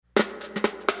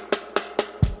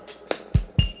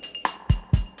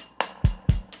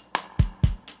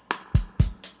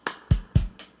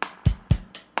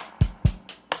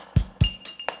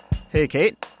Hey,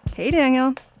 Kate. Hey,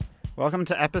 Daniel. Welcome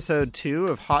to episode 2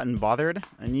 of Hot and Bothered,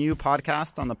 a new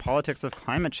podcast on the politics of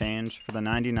climate change for the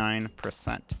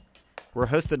 99%. We're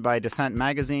hosted by Dissent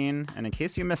Magazine, and in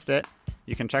case you missed it,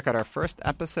 you can check out our first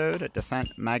episode at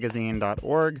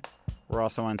dissentmagazine.org. We're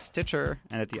also on Stitcher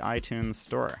and at the iTunes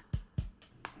Store.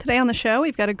 Today on the show,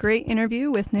 we've got a great interview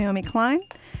with Naomi Klein.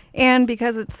 And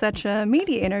because it's such a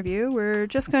meaty interview, we're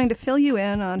just going to fill you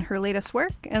in on her latest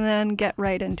work and then get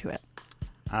right into it.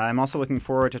 I'm also looking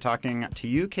forward to talking to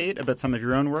you, Kate, about some of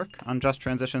your own work on just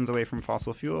transitions away from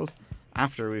fossil fuels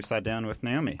after we've sat down with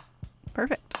Naomi.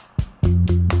 Perfect.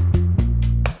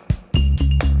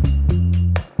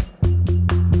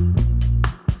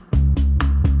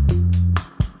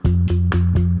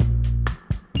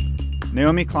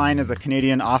 Naomi Klein is a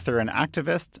Canadian author and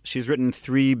activist. She's written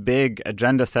 3 big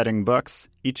agenda-setting books,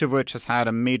 each of which has had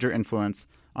a major influence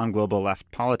on global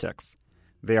left politics.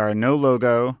 They are No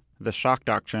Logo, The Shock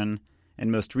Doctrine,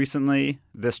 and most recently,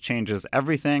 This Changes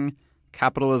Everything,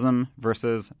 Capitalism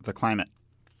versus the Climate.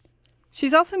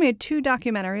 She's also made 2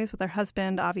 documentaries with her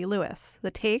husband, Avi Lewis.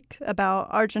 The Take, about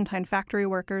Argentine factory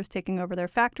workers taking over their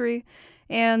factory,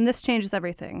 and This Changes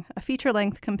Everything, a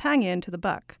feature-length companion to the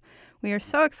book. We are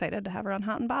so excited to have her on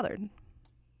Hot and Bothered.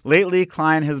 Lately,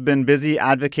 Klein has been busy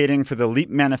advocating for the LEAP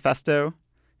Manifesto.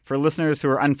 For listeners who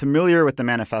are unfamiliar with the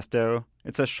manifesto,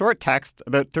 it's a short text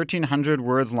about 1,300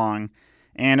 words long,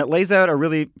 and it lays out a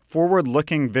really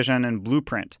forward-looking vision and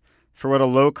blueprint for what a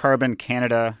low-carbon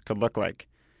Canada could look like.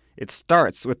 It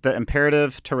starts with the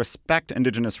imperative to respect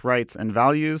Indigenous rights and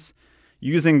values,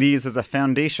 using these as a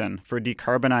foundation for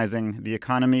decarbonizing the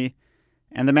economy,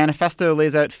 and the manifesto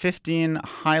lays out 15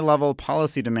 high-level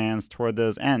policy demands toward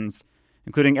those ends,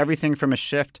 including everything from a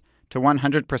shift to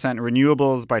 100%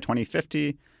 renewables by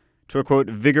 2050 to a, quote,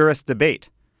 vigorous debate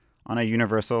on a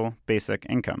universal basic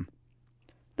income.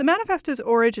 The manifesto's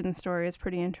origin story is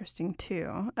pretty interesting,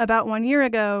 too. About 1 year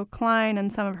ago, Klein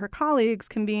and some of her colleagues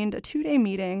convened a 2-day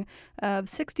meeting of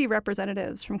 60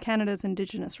 representatives from Canada's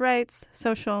Indigenous rights,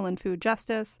 social and food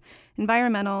justice,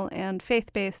 environmental, and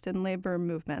faith-based and labor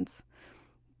movements.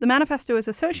 The manifesto is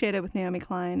associated with Naomi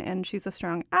Klein, and she's a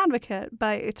strong advocate,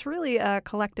 but it's really a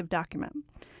collective document.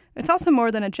 It's also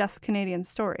more than a just Canadian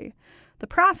story. The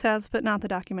process, but not the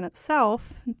document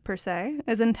itself, per se,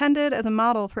 is intended as a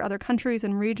model for other countries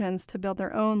and regions to build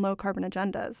their own low-carbon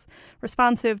agendas,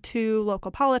 responsive to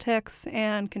local politics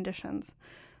and conditions.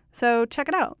 So check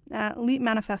it out at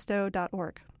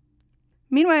leapmanifesto.org.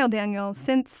 Meanwhile, Daniel,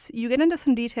 since you get into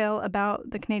some detail about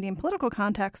the Canadian political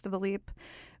context of the LEAP,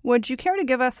 would you care to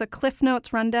give us a Cliff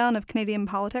Notes rundown of Canadian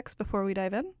politics before we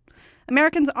dive in?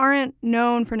 Americans aren't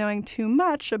known for knowing too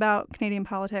much about Canadian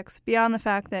politics beyond the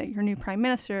fact that your new prime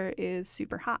minister is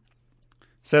super hot.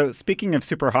 So speaking of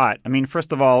super hot,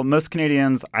 first of all, most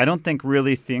Canadians, I don't think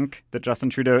really think that Justin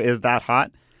Trudeau is that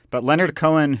hot. But Leonard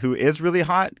Cohen, who is really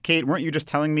hot, Kate, weren't you just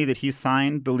telling me that he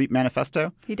signed the LEAP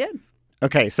Manifesto? He did.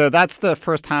 Okay, so that's the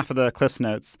first half of the Cliff's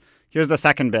Notes. Here's the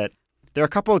second bit. There are a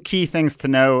couple of key things to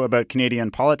know about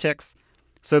Canadian politics.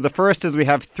 So the first is we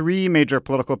have 3 major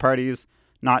political parties,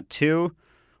 not 2.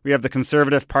 We have the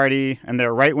Conservative Party and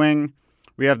their right wing.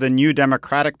 We have the New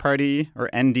Democratic Party, or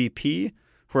NDP,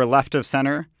 who are left of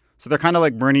center. So they're kind of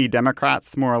like Bernie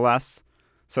Democrats, more or less.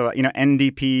 So,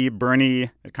 NDP, Bernie,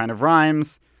 it kind of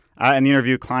rhymes. In the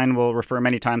interview, Klein will refer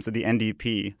many times to the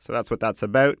NDP. So that's what that's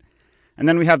about. And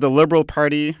then we have the Liberal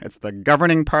Party. It's the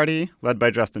governing party, led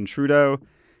by Justin Trudeau.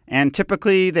 And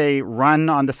typically they run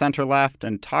on the center left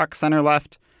and talk center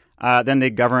left. Then they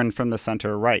govern from the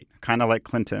center right, kind of like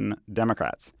Clinton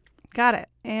Democrats. Got it.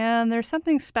 And there's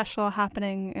something special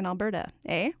happening in Alberta,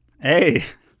 eh? Hey,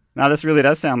 now this really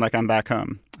does sound like I'm back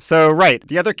home. So, right,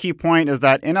 the other key point is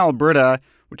that in Alberta,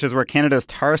 which is where Canada's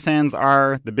tar sands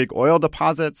are, the big oil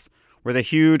deposits, where the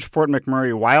huge Fort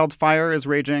McMurray wildfire is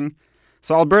raging.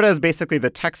 So Alberta is basically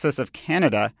the Texas of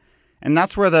Canada, and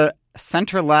that's where the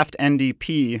center-left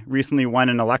NDP recently won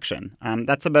an election.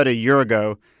 That's about a year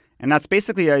ago, and that's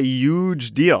basically a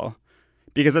huge deal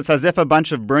because it's as if a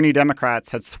bunch of Bernie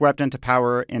Democrats had swept into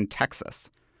power in Texas.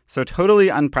 So totally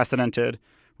unprecedented,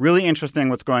 really interesting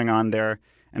what's going on there,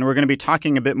 and we're going to be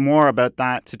talking a bit more about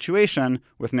that situation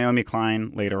with Naomi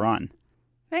Klein later on.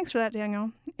 Thanks for that,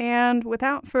 Daniel. And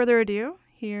without further ado,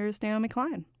 here's Naomi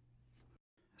Klein.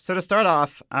 So to start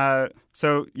off,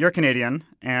 so you're Canadian,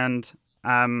 and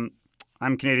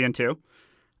I'm Canadian too.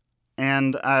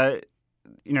 And, I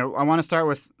want to start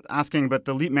with asking about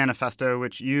the LEAP Manifesto,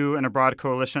 which you and a broad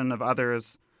coalition of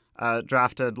others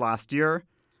drafted last year.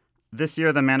 This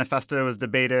year, the manifesto was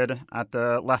debated at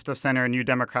the Left of Center New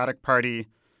Democratic Party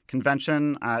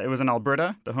convention. It was in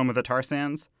Alberta, the home of the tar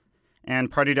sands.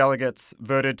 and party delegates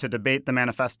voted to debate the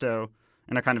manifesto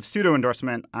in a kind of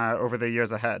pseudo-endorsement over the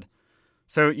years ahead.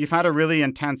 So you've had a really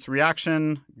intense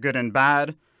reaction, good and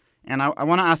bad, and I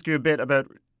want to ask you a bit about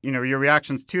your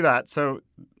reactions to that. So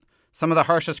some of the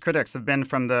harshest critics have been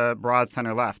from the broad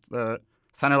center-left. The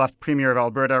center-left Premier of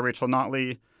Alberta, Rachel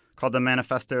Notley, called the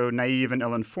manifesto naive and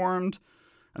ill-informed.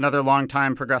 Another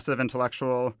longtime progressive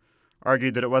intellectual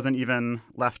argued that it wasn't even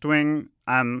left-wing.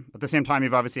 At the same time,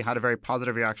 you've obviously had a very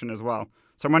positive reaction as well.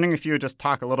 So I'm wondering if you would just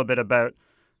talk a little bit about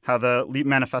how the LEAP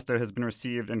manifesto has been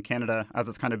received in Canada as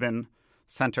it's kind of been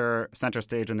center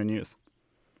stage in the news.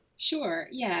 Sure.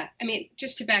 Yeah. I mean,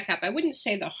 just to back up, I wouldn't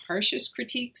say the harshest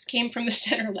critiques came from the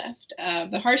center left.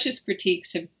 The harshest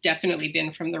critiques have definitely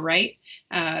been from the right.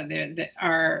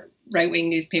 Our right-wing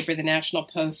newspaper, the National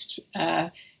Post,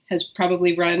 has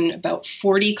probably run about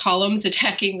 40 columns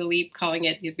attacking the LEAP, calling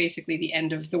it basically the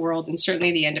end of the world and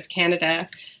certainly the end of Canada.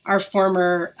 Our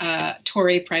former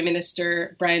Tory Prime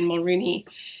Minister, Brian Mulroney,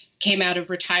 came out of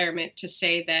retirement to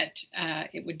say that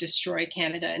it would destroy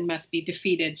Canada and must be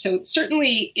defeated. So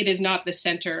certainly it is not the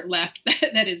center left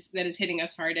that is hitting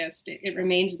us hardest. It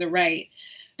remains the right.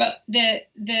 But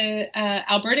the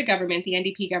Alberta government, the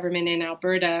NDP government in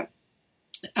Alberta,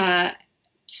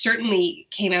 certainly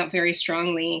came out very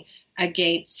strongly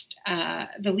against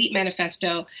the LEAP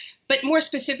manifesto, but more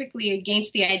specifically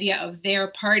against the idea of their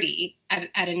party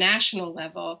at a national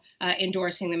level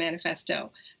endorsing the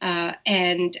manifesto.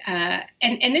 And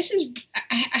this is,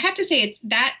 I have to say, it's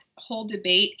that whole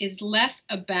debate is less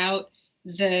about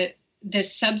the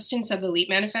substance of the LEAP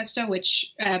manifesto,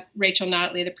 which Rachel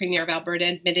Notley, the Premier of Alberta,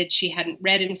 admitted she hadn't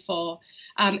read in full,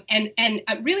 and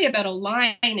really about a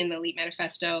line in the LEAP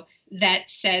manifesto that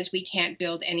says we can't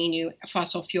build any new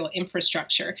fossil fuel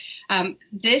infrastructure.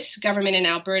 This government in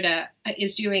Alberta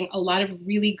is doing a lot of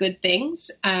really good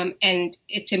things, and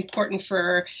it's important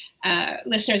for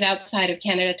listeners outside of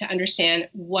Canada to understand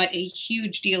what a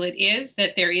huge deal it is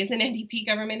that there is an NDP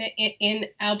government in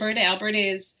Alberta. Alberta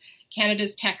is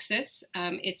Canada's Texas.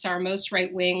 It's our most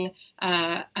right-wing,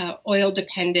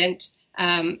 oil-dependent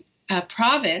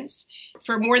province.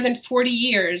 For more than 40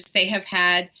 years, they have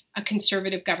had a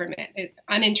conservative government,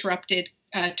 uninterrupted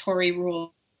Tory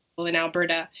rule in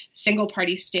Alberta,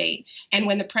 single-party state. And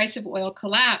when the price of oil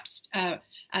collapsed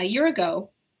a year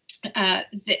ago,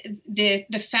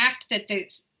 the fact that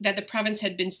the province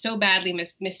had been so badly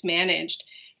mismanaged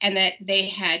and that they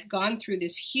had gone through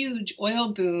this huge oil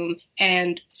boom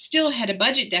and still had a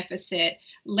budget deficit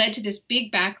led to this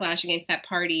big backlash against that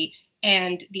party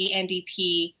and the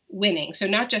NDP winning. So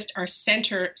not just our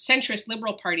centrist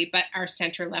Liberal Party, but our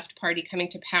center-left party coming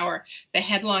to power. The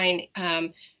headline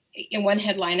in one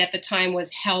headline at the time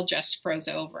was "Hell just froze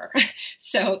over."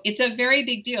 So it's a very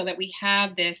big deal that we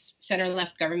have this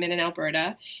center-left government in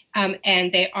Alberta,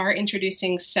 and they are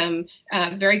introducing some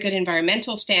very good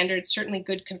environmental standards, certainly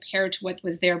good compared to what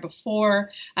was there before.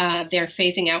 They're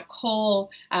phasing out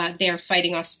coal. They're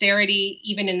fighting austerity,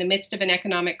 even in the midst of an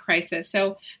economic crisis.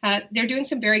 So they're doing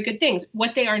some very good things.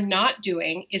 What they are not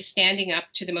doing is standing up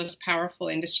to the most powerful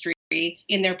industry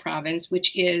in their province,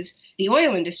 which is the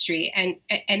oil industry. And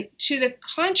to the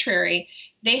contrary,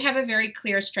 they have a very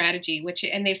clear strategy,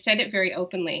 and they've said it very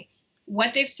openly.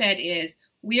 What they've said is,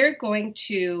 we're going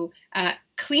to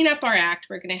clean up our act.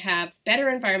 We're going to have better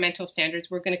environmental standards.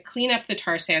 We're going to clean up the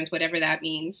tar sands, whatever that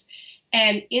means.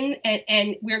 And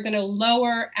we're going to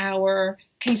lower our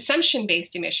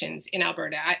consumption-based emissions in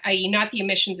Alberta, i.e. not the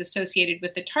emissions associated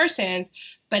with the tar sands,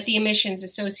 but the emissions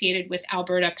associated with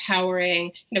Alberta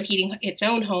powering, heating its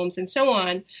own homes and so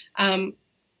on.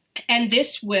 And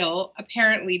this will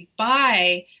apparently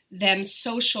buy them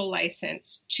social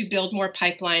license to build more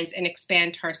pipelines and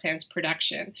expand tar sands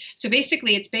production. So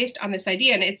basically, it's based on this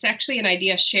idea, and it's actually an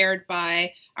idea shared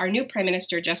by our new Prime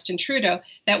Minister, Justin Trudeau,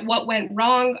 that what went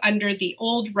wrong under the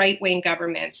old right-wing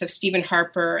governments of Stephen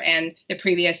Harper and the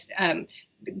previous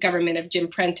government of Jim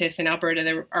Prentice in Alberta,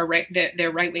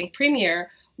 their right-wing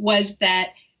premier, was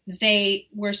that they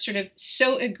were sort of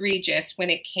so egregious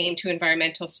when it came to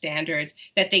environmental standards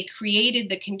that they created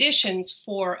the conditions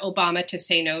for Obama to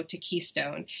say no to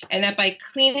Keystone, and that by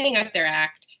cleaning up their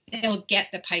act, they'll get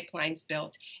the pipelines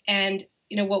built. And,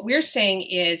 what we're saying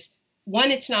is, one,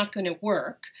 it's not going to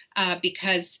work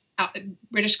because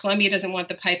British Columbia doesn't want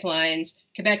the pipelines,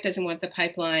 Quebec doesn't want the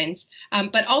pipelines,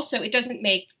 but also it doesn't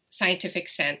make scientific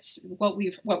sense. What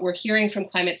we're hearing from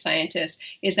climate scientists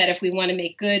is that if we want to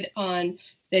make good on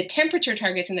the temperature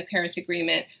targets in the Paris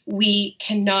Agreement, we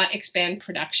cannot expand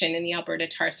production in the Alberta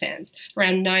tar sands.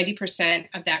 Around 90%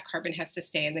 of that carbon has to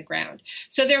stay in the ground.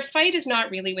 So their fight is not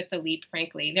really with the LEAP,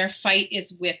 frankly. Their fight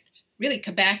is with really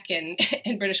Quebec and,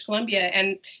 and British Columbia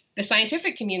and the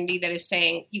scientific community that is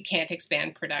saying you can't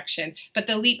expand production. But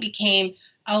the LEAP became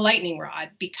a lightning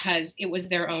rod because it was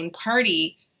their own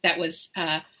party that was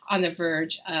on the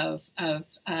verge of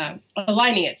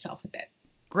aligning itself with it.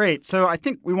 Great. So I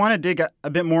think we want to dig a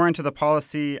bit more into the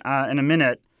policy in a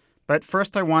minute. But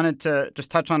first, I wanted to just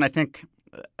touch on, I think,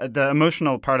 the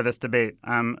emotional part of this debate.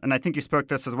 And I think you spoke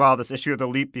this as well, this issue of the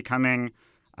LEAP becoming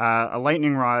a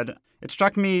lightning rod. It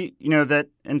struck me, that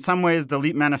in some ways the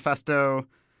LEAP manifesto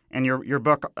and your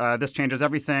book, This Changes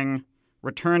Everything,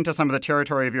 returned to some of the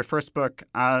territory of your first book,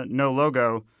 No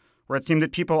Logo, where it seemed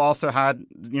that people also had,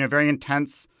 very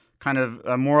intense kind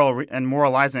of moral and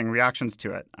moralizing reactions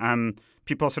to it.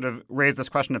 People sort of raised this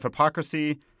question of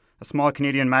hypocrisy. A small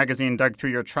Canadian magazine dug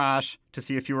through your trash to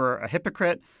see if you were a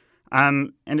hypocrite.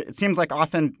 And it seems like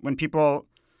often when people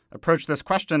approach this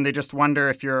question, they just wonder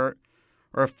if the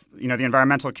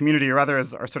environmental community or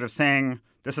others are sort of saying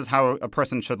this is how a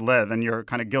person should live, and you're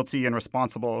kind of guilty and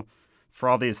responsible for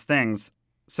all these things.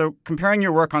 So comparing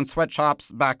your work on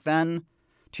sweatshops back then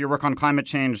to your work on climate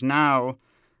change now,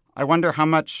 I wonder how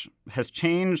much has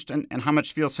changed and how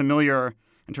much feels familiar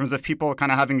in terms of people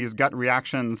kind of having these gut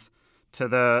reactions to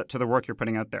the work you're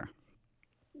putting out there.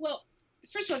 Well,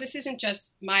 first of all, this isn't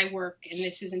just my work, and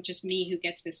this isn't just me who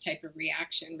gets this type of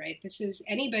reaction, right? This is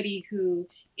anybody who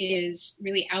is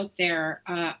really out there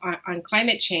on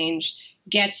climate change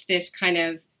gets this kind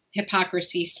of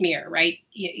hypocrisy smear, right?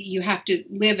 You have to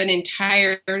live an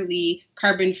entirely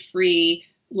carbon-free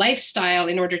lifestyle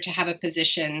in order to have a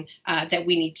position that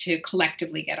we need to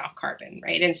collectively get off carbon,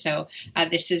 right? And so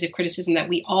this is a criticism that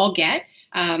we all get,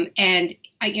 and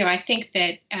I think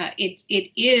that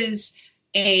it is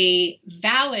a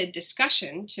valid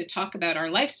discussion to talk about our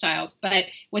lifestyles. But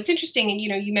what's interesting, and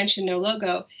you mentioned No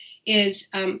Logo, is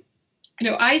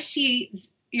I see,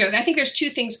 I think there's two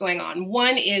things going on.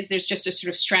 One is there's just a sort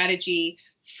of strategy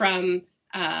from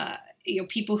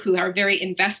people who are very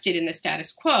invested in the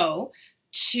status quo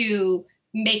to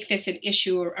make this an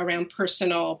issue around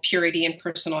personal purity and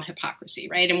personal hypocrisy,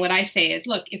 right? And what I say is,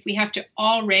 look, if we have to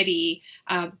already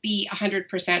be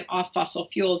 100% off fossil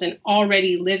fuels and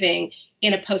already living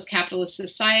in a post-capitalist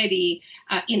society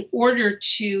in order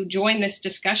to join this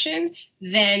discussion,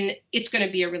 then it's going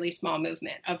to be a really small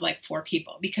movement of like 4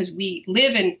 people, because we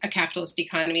live in a capitalist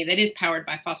economy that is powered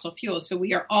by fossil fuels. So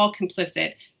we are all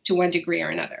complicit to one degree or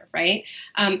another, right?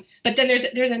 But then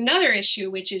there's another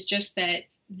issue, which is just that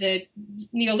the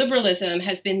neoliberalism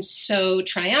has been so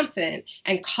triumphant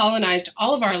and colonized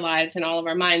all of our lives and all of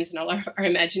our minds and all of our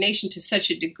imagination to such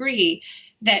a degree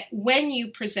that when you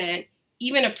present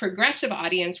even a progressive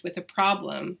audience with a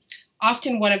problem,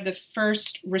 often one of the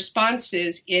first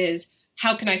responses is,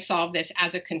 how can I solve this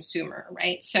as a consumer,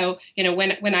 right? So,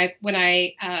 when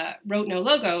I wrote No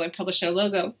Logo and published No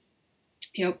Logo,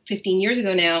 15 years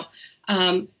ago now,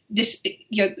 the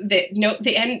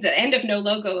end of No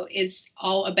Logo is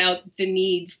all about the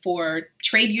need for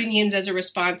trade unions as a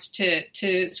response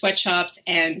to sweatshops,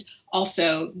 and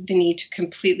also the need to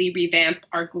completely revamp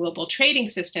our global trading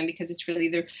system, because it's really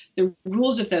the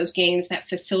rules of those games that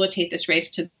facilitate this race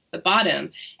to the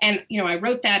bottom. And, I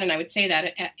wrote that, and I would say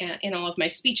that in all of my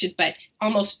speeches, but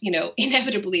almost,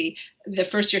 inevitably, the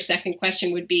first or second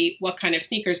question would be, what kind of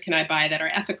sneakers can I buy that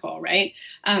are ethical, right?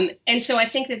 And so I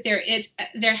think that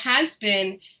there has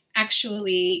been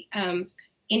actually,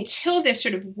 until this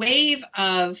sort of wave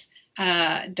of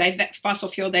fossil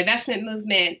fuel divestment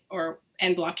movement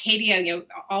and Blockadia,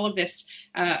 all of this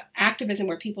activism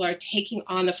where people are taking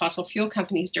on the fossil fuel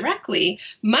companies directly,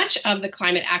 much of the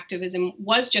climate activism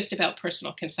was just about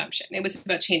personal consumption. It was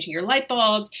about changing your light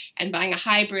bulbs and buying a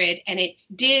hybrid, and it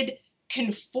did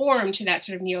conform to that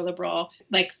sort of neoliberal,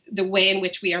 like the way in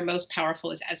which we are most powerful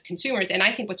is as consumers. And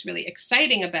I think what's really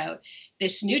exciting about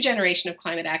this new generation of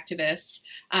climate activists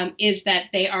is that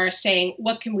they are saying,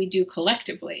 what can we do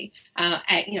collectively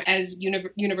as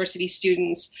university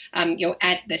students,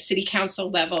 at the city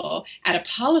council level, at a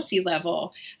policy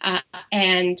level,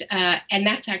 and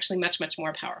that's actually much, much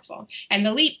more powerful. And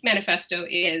the LEAP manifesto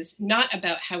is not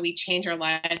about how we change our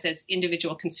lives as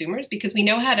individual consumers, because we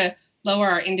know how to lower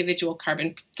our individual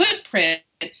carbon footprint,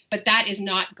 but that is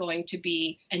not going to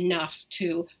be enough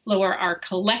to lower our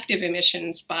collective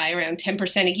emissions by around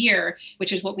 10% a year,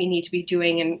 which is what we need to be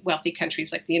doing in wealthy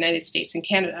countries like the United States and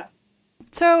Canada.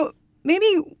 So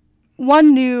maybe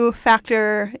one new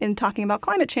factor in talking about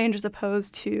climate change as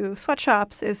opposed to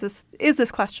sweatshops is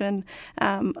this question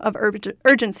of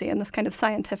urgency and this kind of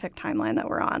scientific timeline that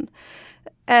we're on.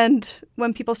 And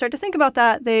when people start to think about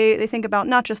that, they think about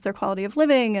not just their quality of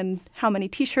living and how many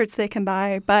T-shirts they can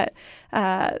buy, but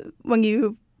when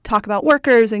you talk about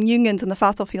workers and unions in the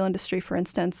fossil fuel industry, for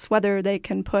instance, whether they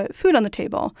can put food on the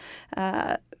table.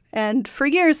 And for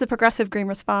years, the progressive green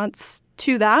response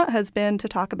to that has been to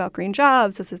talk about green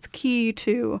jobs as its key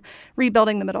to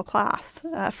rebuilding the middle class.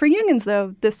 For unions,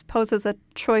 though, this poses a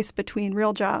choice between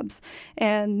real jobs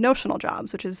and notional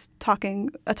jobs, which is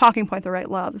a talking point the right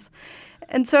loves.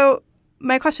 And so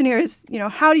my question here is,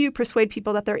 how do you persuade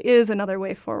people that there is another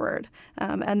way forward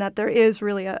and that there is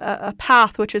really a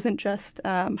path which isn't just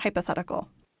hypothetical?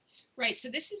 Right. So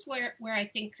this is where I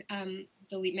think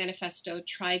the LEAP Manifesto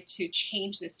tried to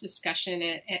change this discussion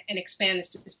and expand this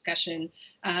discussion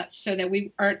so that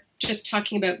we aren't just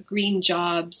talking about green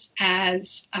jobs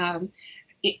as,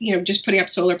 just putting up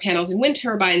solar panels and wind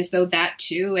turbines, though that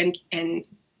too, and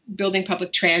building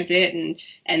public transit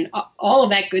and all of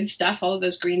that good stuff, all of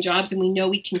those green jobs. And we know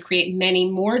we can create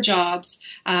many more jobs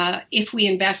if we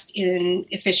invest in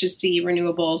efficiency,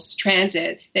 renewables,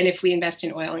 transit, than if we invest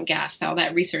in oil and gas. All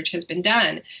that research has been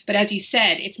done. But as you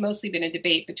said, it's mostly been a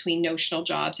debate between notional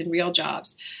jobs and real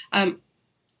jobs.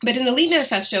 But in the LEAP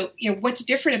Manifesto, what's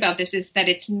different about this is that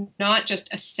it's not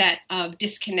just a set of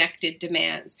disconnected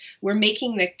demands. We're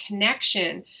making the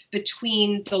connection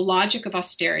between the logic of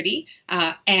austerity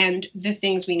and the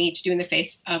things we need to do in the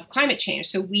face of climate change.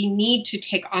 So we need to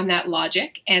take on that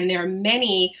logic, and there are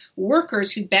many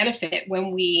workers who benefit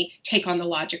when we take on the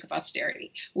logic of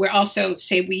austerity. We also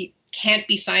say we can't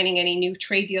be signing any new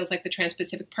trade deals like the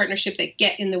Trans-Pacific Partnership that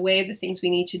get in the way of the things we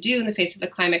need to do in the face of the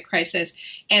climate crisis.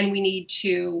 And we need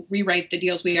to rewrite the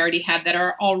deals we already have that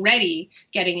are already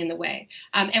getting in the way.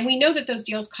 And we know that those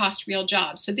deals cost real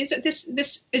jobs. So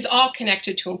this is all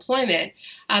connected to employment.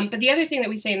 But the other thing that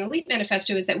we say in the LEAP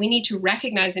Manifesto is that we need to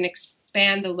recognize and expand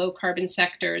the low carbon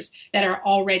sectors that are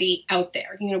already out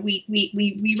there.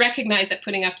 We recognize that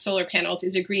putting up solar panels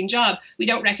is a green job. We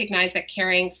don't recognize that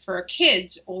caring for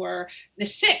kids or the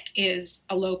sick is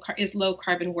low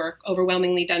carbon work,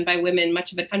 overwhelmingly done by women,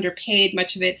 much of it underpaid,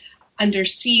 much of it under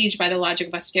siege by the logic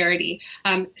of austerity.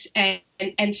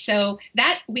 And so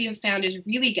that we have found is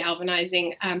really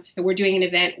galvanizing. We're doing an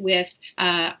event with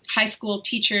high school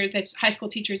teachers, the High School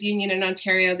Teachers Union in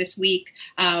Ontario this week.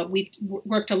 We've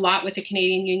worked a lot with the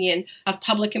Canadian Union of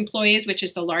Public Employees, which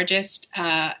is the largest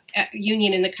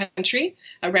union in the country,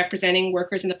 representing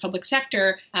workers in the public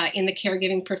sector, in the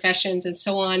caregiving professions and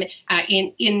so on,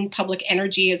 in public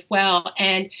energy as well.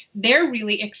 And they're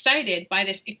really excited by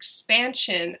this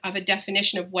expansion of a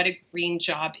definition of what a green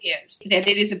job is, that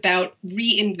it is about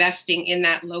reinvesting in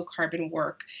that low carbon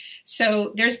work.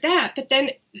 So there's that. But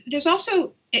then there's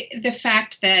also the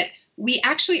fact that we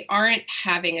actually aren't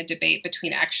having a debate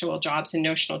between actual jobs and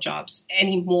notional jobs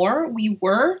anymore. We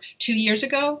were 2 years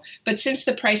ago, but since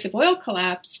the price of oil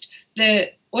collapsed,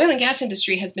 the oil and gas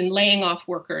industry has been laying off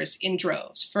workers in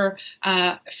droves for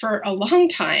a long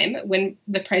time. When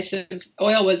the price of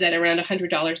oil was at around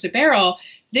 $100 a barrel,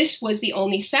 this was the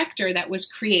only sector that was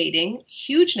creating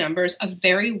huge numbers of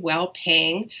very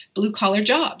well-paying blue-collar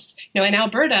jobs. In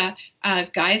Alberta,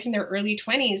 guys in their early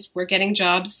 20s were getting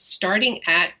jobs starting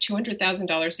at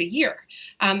 $200,000 a year.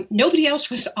 Nobody else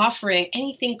was offering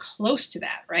anything close to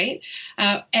that, right?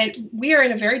 And we are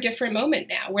in a very different moment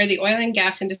now, where the oil and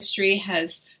gas industry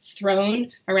has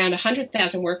thrown around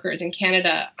 100,000 workers in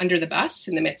Canada under the bus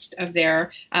in the midst of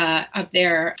their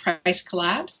price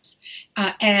collapse,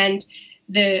 and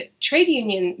the trade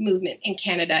union movement in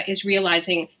Canada is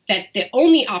realizing that the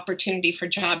only opportunity for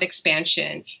job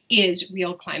expansion is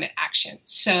real climate action.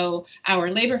 So our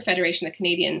Labour Federation, the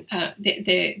Canadian,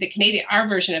 our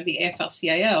version of the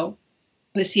AFL-CIO,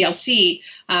 the CLC,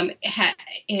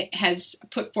 has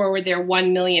put forward their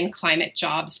 1 million climate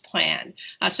jobs plan.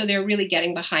 So they're really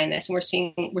getting behind this, and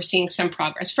we're seeing some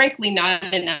progress. Frankly,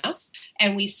 not enough.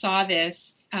 And we saw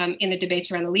this in the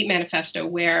debates around the LEAP Manifesto,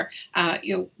 where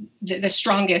some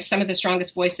of the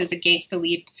strongest voices against the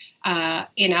LEAP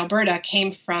in Alberta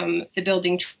came from the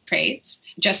building trades,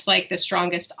 just like the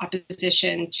strongest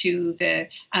opposition to the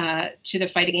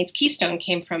fight against Keystone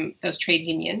came from those trade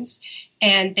unions.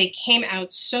 And they came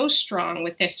out so strong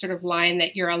with this sort of line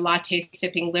that you're a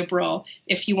latte-sipping liberal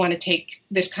if you want to take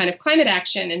this kind of climate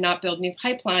action and not build new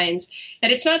pipelines,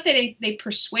 that it's not that they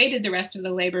persuaded the rest of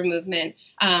the labor movement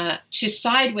to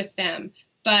side with them.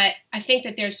 But I think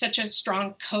that there's such a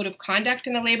strong code of conduct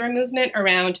in the labor movement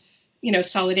around,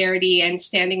 solidarity and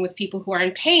standing with people who are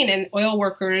in pain. And oil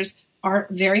workers are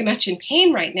very much in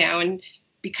pain right now. And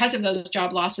because of those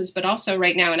job losses, but also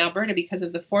right now in Alberta because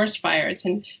of the forest fires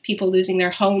and people losing their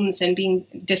homes and being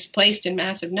displaced in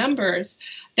massive numbers,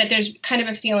 that there's kind of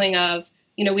a feeling of,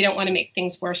 we don't want to make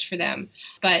things worse for them.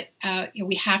 But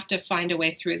we have to find a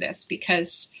way through this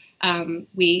because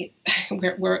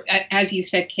we're, as you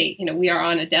said, Kate, we are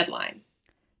on a deadline.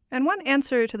 And one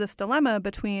answer to this dilemma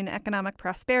between economic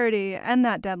prosperity and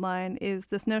that deadline is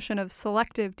this notion of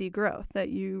selective degrowth that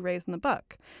you raise in the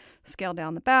book. Scale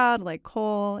down the bad, like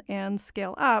coal, and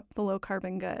scale up the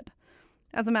low-carbon good.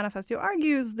 As the manifesto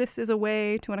argues, this is a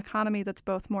way to an economy that's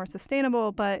both more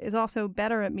sustainable but is also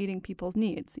better at meeting people's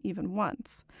needs, even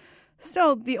once.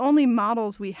 Still, the only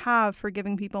models we have for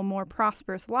giving people more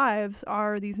prosperous lives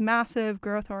are these massive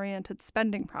growth-oriented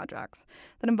spending projects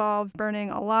that involve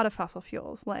burning a lot of fossil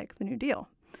fuels, like the New Deal.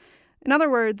 In other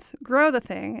words, grow the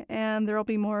thing and there will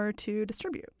be more to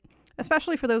distribute.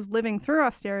 Especially for those living through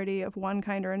austerity of one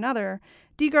kind or another,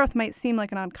 degrowth might seem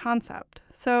like an odd concept.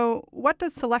 So what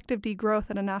does selective degrowth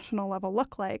at a national level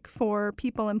look like for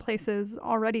people in places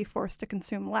already forced to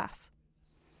consume less?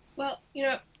 Well,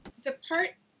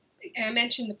 I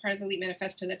mentioned the part of the LEAP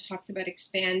Manifesto that talks about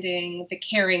expanding the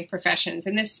caring professions,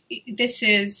 and this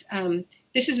is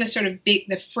the sort of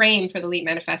the frame for the LEAP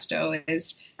Manifesto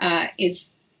is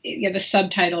the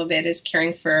subtitle of it is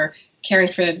caring for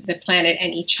the planet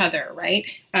and each other, right?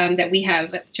 That we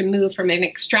have to move from an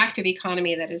extractive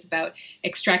economy that is about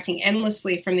extracting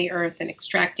endlessly from the earth and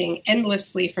extracting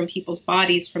endlessly from people's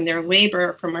bodies, from their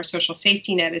labor, from our social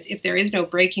safety net, as if there is no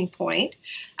breaking point,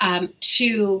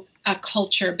 to a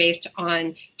culture based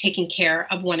on taking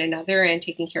care of one another and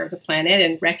taking care of the planet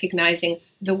and recognizing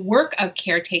the work of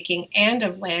caretaking and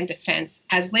of land defense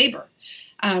as labor.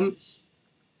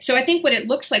 So I think what it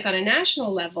looks like on a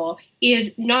national level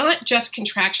is not just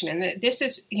contraction. And this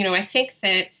is, I think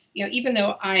that, even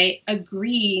though I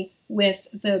agree with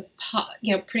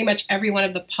pretty much every one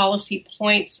of the policy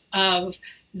points of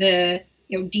the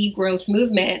degrowth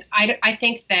movement, I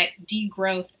think that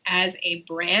degrowth as a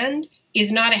brand is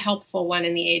not a helpful one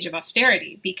in the age of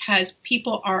austerity because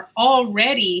people are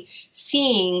already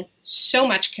seeing so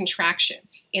much contraction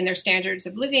in their standards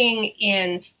of living,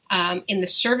 in the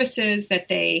services that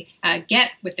they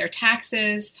get with their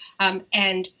taxes,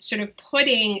 and sort of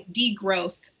putting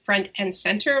degrowth front and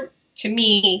center, to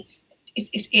me,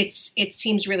 it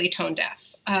seems really tone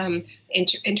deaf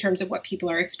in terms of what people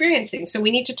are experiencing. So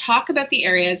we need to talk about the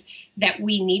areas that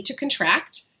we need to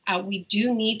contract. We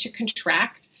do need to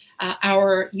contract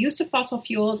our use of fossil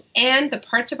fuels and the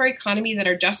parts of our economy that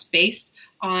are just based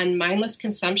on mindless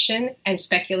consumption and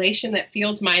speculation that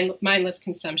fuels mindless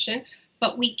consumption.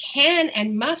 But we can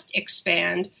and must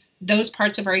expand those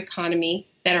parts of our economy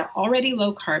that are already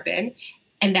low carbon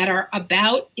and that are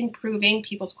about improving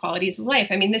people's qualities of life.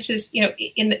 I mean, this is,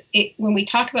 when we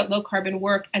talk about low carbon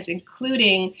work as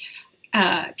including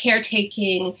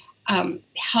caretaking,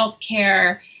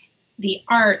 healthcare, the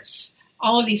arts,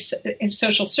 all of these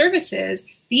social services,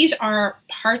 these are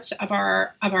parts of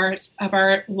our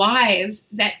lives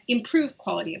that improve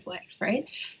quality of life, right?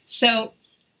 So,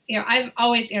 I've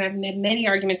always, and I've made many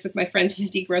arguments with my friends in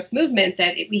the degrowth movement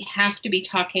that we have to be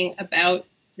talking about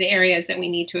the areas that we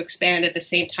need to expand at the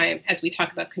same time as we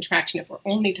talk about contraction. If we're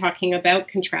only talking about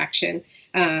contraction,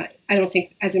 I don't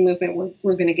think as a movement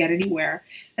we're going to get anywhere.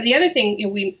 And the other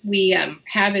thing we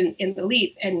have in the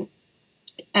LEAP, and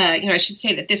I should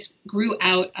say that this grew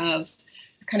out of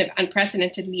kind of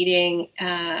unprecedented meeting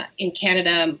in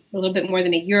Canada a little bit more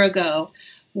than a year ago,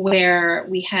 where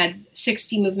we had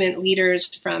 60 movement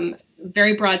leaders from a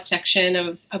very broad section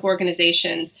of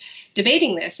organizations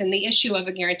debating this. And the issue of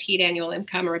a guaranteed annual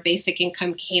income or a basic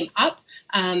income came up.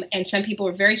 And some people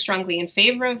were very strongly in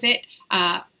favor of it,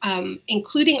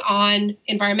 including on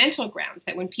environmental grounds,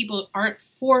 that when people aren't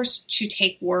forced to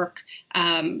take work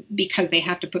because they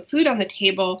have to put food on the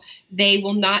table, they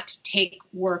will not take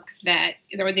work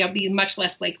or they'll be much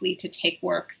less likely to take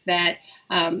work that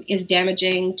is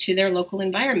damaging to their local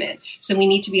environment. So we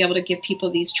need to be able to give people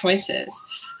these choices.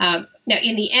 Now,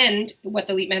 in the end, what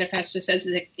the LEAP Manifesto says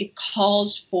is it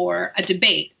calls for a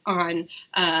debate on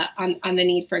the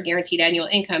need for a guaranteed annual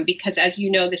income, because, as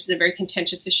you know, this is a very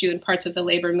contentious issue in parts of the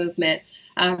labor movement.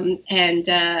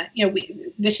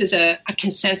 This is a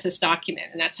consensus document,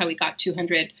 and that's how we got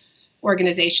 200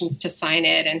 organizations to sign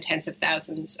it and tens of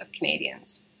thousands of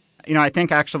Canadians. I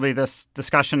think actually this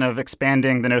discussion of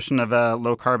expanding the notion of a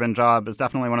low-carbon job is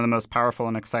definitely one of the most powerful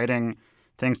and exciting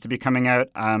things to be coming out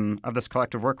of this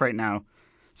collective work right now.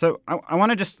 So I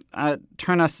want to just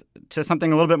turn us to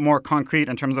something a little bit more concrete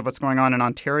in terms of what's going on in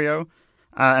Ontario,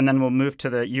 and then we'll move to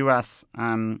the U.S.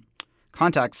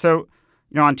 context. So,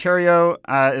 Ontario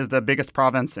is the biggest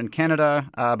province in Canada,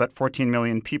 about 14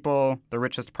 million people, the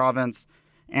richest province,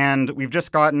 and we've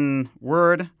just gotten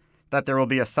word that there will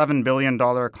be a $7 billion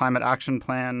climate action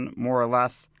plan, more or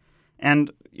less.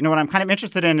 And, what I'm kind of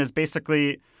interested in is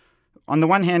basically on the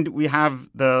one hand, we have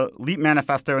the LEAP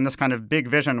manifesto and this kind of big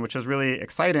vision, which is really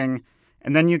exciting.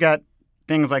 And then you get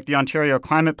things like the Ontario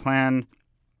Climate Plan,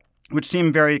 which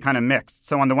seem very kind of mixed.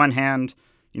 So on the one hand,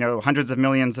 hundreds of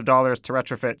millions of dollars to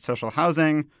retrofit social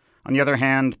housing. On the other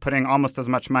hand, putting almost as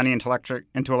much money into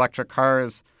electric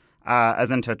cars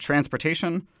as into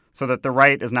transportation, so that the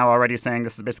right is now already saying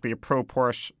this is basically a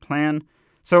pro-Porsche plan.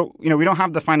 So, we don't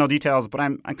have the final details, but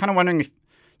I'm kind of wondering if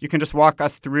you can just walk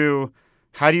us through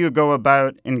how do you go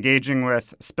about engaging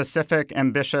with specific,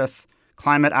 ambitious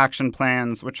climate action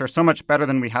plans, which are so much better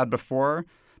than we had before,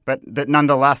 but that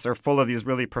nonetheless are full of these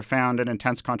really profound and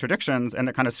intense contradictions and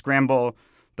that kind of scramble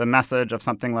the message of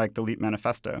something like the LEAP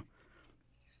manifesto.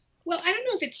 Well, I don't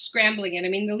know if it's scrambling it. I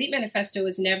mean, the LEAP manifesto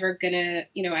was never going to,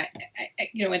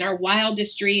 in our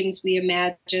wildest dreams, we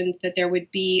imagined that there would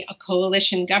be a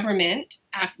coalition government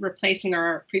replacing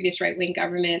our previous right-wing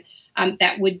government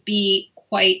that would be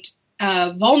quite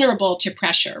vulnerable to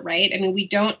pressure, right? I mean, we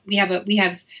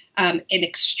have an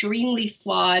extremely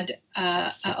flawed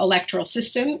electoral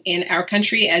system in our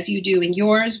country, as you do in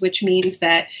yours, which means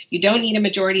that you don't need a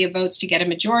majority of votes to get a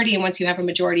majority, and once you have a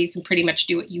majority, you can pretty much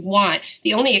do what you want.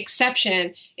 The only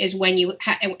exception is when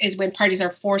when parties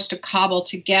are forced to cobble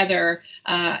together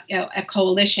a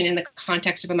coalition in the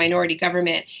context of a minority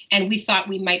government, and we thought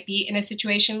we might be in a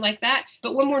situation like that,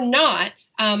 but when we're not.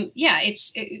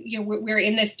 We're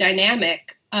in this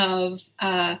dynamic of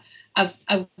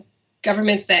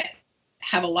governments that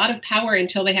have a lot of power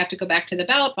until they have to go back to the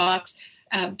ballot box,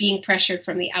 being pressured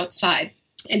from the outside.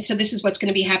 And so this is what's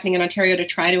going to be happening in Ontario to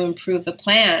try to improve the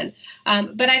plan.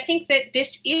 But I think that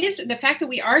this is the fact that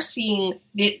we are seeing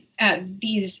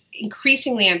these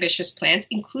increasingly ambitious plans,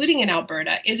 including in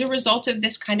Alberta, is a result of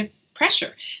this kind of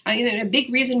pressure. A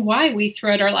big reason why we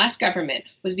threw out our last government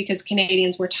was because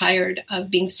Canadians were tired of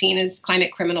being seen as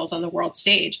climate criminals on the world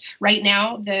stage. Right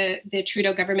now, the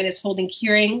Trudeau government is holding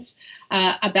hearings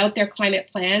about their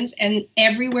climate plans, and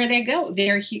everywhere they go,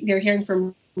 they're hearing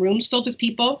from rooms filled with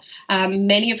people,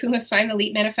 many of whom have signed the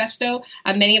LEAP manifesto,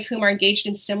 many of whom are engaged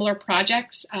in similar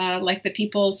projects like the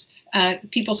People's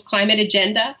Climate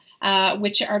Agenda,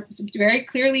 which are very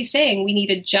clearly saying we need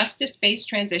a justice-based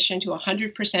transition to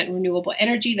 100% renewable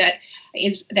energy that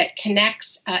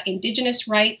connects Indigenous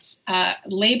rights,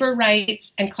 labor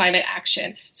rights, and climate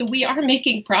action. So we are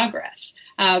making progress,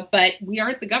 but we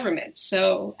aren't the government.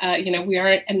 So we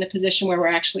aren't in the position where we're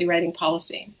actually writing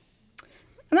policy.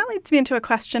 And that leads me into a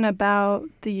question about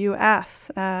the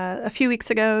U.S. A few weeks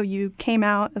ago, you came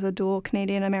out as a dual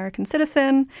Canadian-American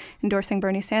citizen, endorsing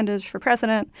Bernie Sanders for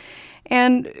president.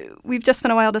 And we've just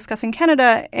spent a while discussing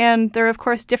Canada, and there are, of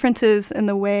course, differences in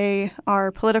the way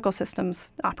our political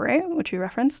systems operate, which you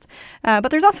referenced. But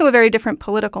there's also a very different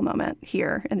political moment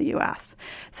here in the U.S.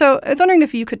 So I was wondering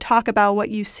if you could talk about what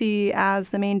you see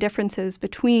as the main differences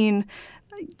between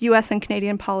U.S. and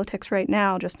Canadian politics right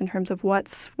now, just in terms of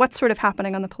what's sort of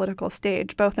happening on the political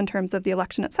stage, both in terms of the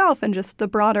election itself and just the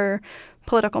broader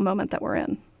political moment that we're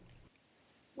in.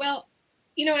 Well,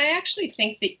 I actually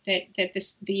think that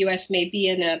the U.S. may be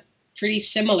in a pretty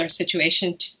similar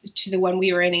situation to the one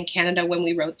we were in Canada when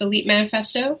we wrote the LEAP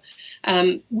manifesto,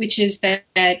 which is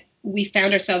that we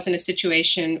found ourselves in a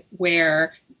situation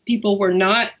where people were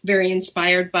not very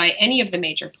inspired by any of the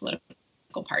major political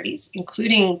parties,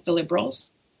 including the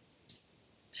Liberals.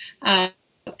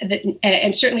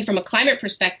 And certainly from a climate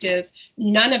perspective,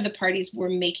 none of the parties were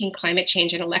making climate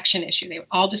change an election issue. They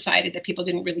all decided that people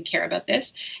didn't really care about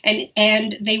this.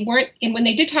 And they weren't, and when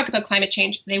they did talk about climate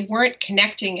change, they weren't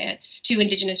connecting it to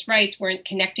Indigenous rights, weren't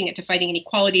connecting it to fighting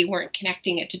inequality, weren't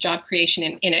connecting it to job creation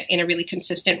in a really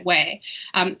consistent way.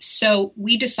 So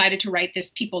we decided to write this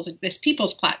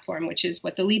people's platform, which is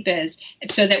what the LEAP is,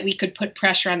 so that we could put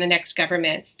pressure on the next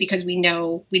government, because we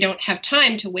know we don't have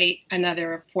time to wait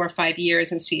another 4 or 5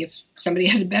 years and see if somebody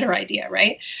has a better idea,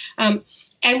 right?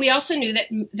 And we also knew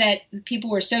that people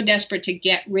were so desperate to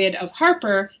get rid of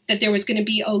Harper that there was going to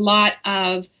be a lot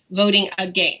of voting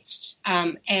against.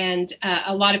 And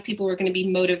a lot of people were going to be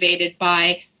motivated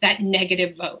by that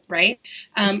negative vote, right?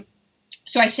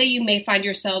 So I say you may find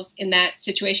yourselves in that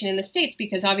situation in the States,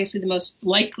 because obviously the most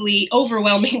likely,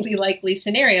 overwhelmingly likely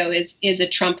scenario is a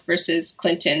Trump versus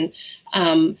Clinton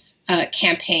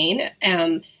campaign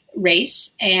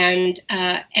race, and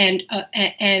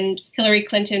Hillary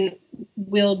Clinton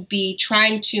will be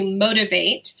trying to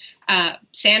motivate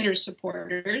Sanders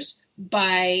supporters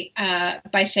by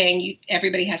saying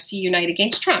everybody has to unite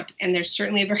against Trump. And there's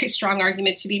certainly a very strong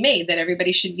argument to be made that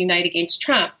everybody should unite against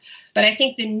Trump. But I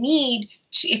think the need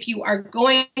to, if you are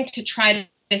going to try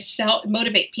to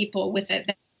motivate people with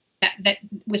that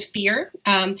with fear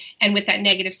and with that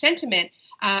negative sentiment,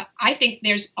 I think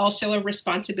there's also a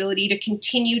responsibility to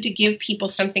continue to give people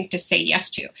something to say yes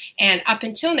to. And up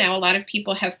until now, a lot of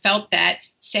people have felt that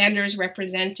Sanders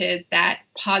represented that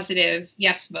positive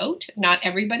yes vote. Not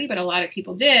everybody, but a lot of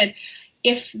people did.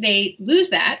 If they lose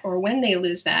that, or when they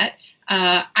lose that,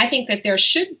 I think that there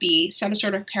should be some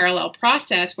sort of parallel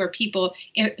process where people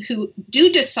who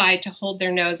do decide to hold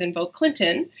their nose and vote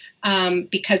Clinton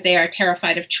because they are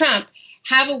terrified of Trump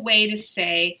have a way to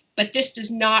say, but this does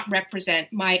not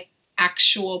represent my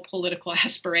actual political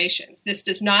aspirations. This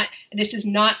is not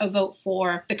a vote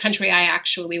for the country I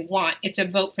actually want. It's a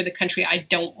vote for the country I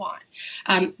don't want.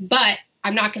 But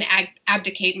I'm not going to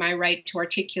abdicate my right to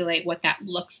articulate what that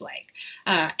looks like.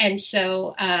 And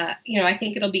so, I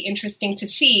think it'll be interesting to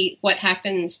see what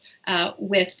happens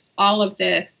with all of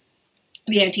the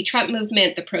anti-Trump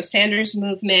movement, the pro-Sanders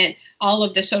movement, all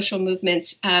of the social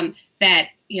movements that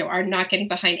are not getting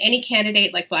behind any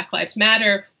candidate like Black Lives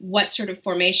Matter. What sort of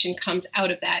formation comes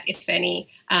out of that, if any,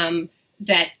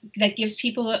 that gives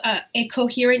people a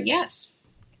coherent yes?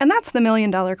 And that's the $1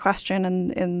 million question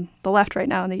in the left right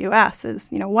now in the U.S. is,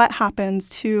 what happens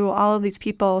to all of these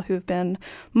people who've been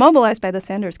mobilized by the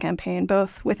Sanders campaign,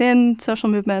 both within social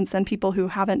movements and people who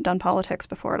haven't done politics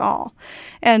before at all.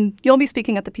 And you'll be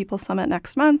speaking at the People's Summit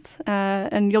next month,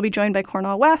 and you'll be joined by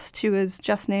Cornel West, who is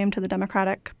just named to the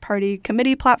Democratic Party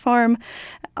committee platform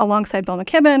alongside Bill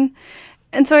McKibben.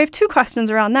 And so I have two questions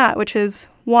around that, which is,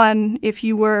 one, if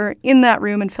you were in that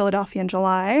room in Philadelphia in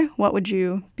July, what would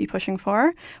you be pushing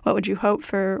for? What would you hope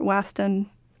for West and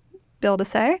Bill to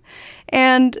say?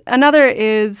 And another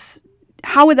is,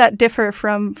 how would that differ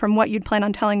from what you'd plan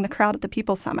on telling the crowd at the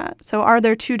People's Summit? So are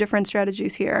there two different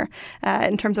strategies here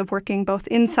in terms of working both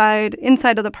inside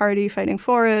of the party, fighting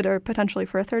for it, or potentially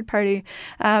for a third party?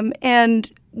 And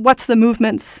what's the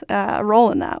movement's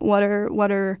role in that?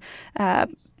 What are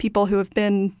people who have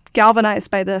been galvanized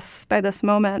by this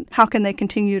moment, how can they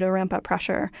continue to ramp up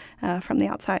pressure from the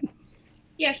outside?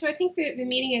 Yeah, so I think the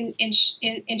meeting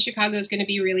in Chicago is going to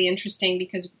be really interesting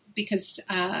because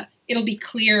it'll be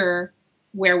clearer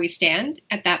where we stand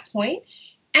at that point,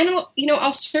 and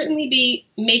I'll certainly be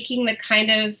making the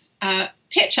kind of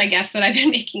pitch, I guess, that I've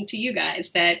been making to you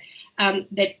guys that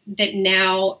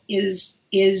now is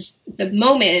the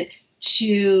moment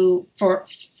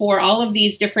for all of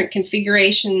these different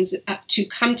configurations to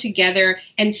come together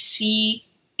and see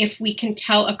if we can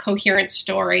tell a coherent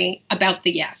story about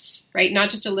the yes, right?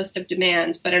 Not just a list of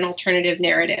demands, but an alternative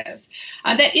narrative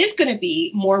that is going to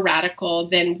be more radical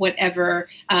than whatever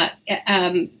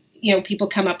people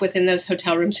come up with in those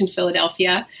hotel rooms in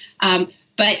Philadelphia.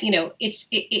 But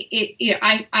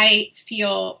I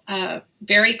feel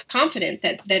very confident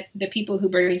that the people who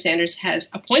Bernie Sanders has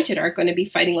appointed are going to be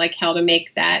fighting like hell to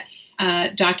make that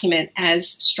document as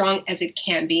strong as it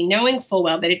can be, knowing full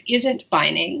well that it isn't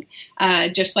binding,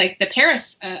 just like the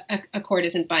Paris Accord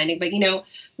isn't binding. But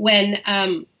when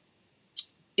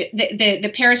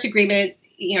the Paris Agreement,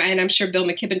 and I'm sure Bill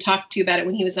McKibben talked to you about it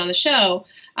when he was on the show.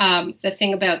 The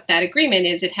thing about that agreement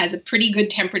is it has a pretty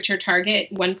good temperature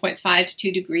target, 1.5 to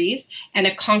 2 degrees, and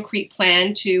a concrete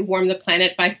plan to warm the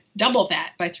planet by double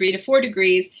that, by 3 to 4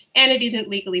 degrees, and it isn't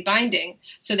legally binding.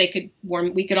 So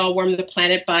we could all warm the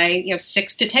planet by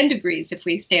 6 to 10 degrees if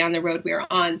we stay on the road we're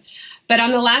on. But on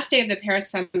the last day of the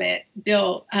Paris Summit,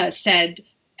 Bill said,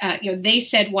 they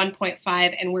said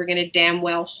 1.5, and we're going to damn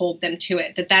well hold them to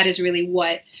it. That is really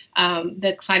what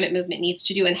the climate movement needs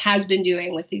to do and has been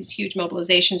doing with these huge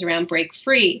mobilizations around Break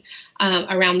Free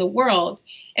around the world.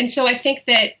 And so I think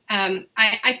that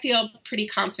I feel pretty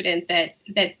confident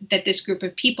that this group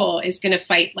of people is going to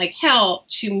fight like hell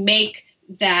to make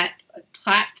that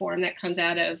platform that comes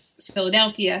out of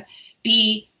Philadelphia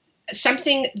be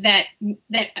something that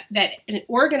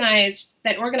organized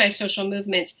social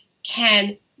movements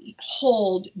can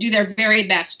do their very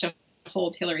best to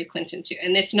hold Hillary Clinton to.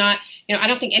 And it's not, I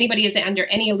don't think anybody is under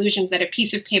any illusions that a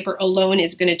piece of paper alone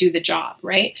is going to do the job,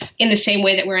 right? In the same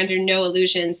way that we're under no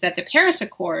illusions that the Paris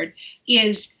Accord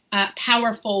is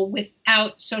powerful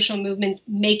without social movements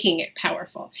making it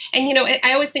powerful. And,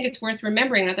 I always think it's worth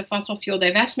remembering that the fossil fuel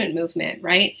divestment movement,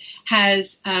 right,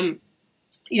 has,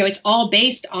 it's all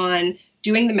based on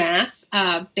doing the math,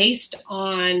 based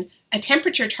on a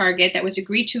temperature target that was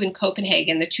agreed to in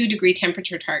Copenhagen, the 2-degree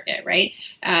temperature target, right?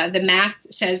 The math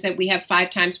says that we have 5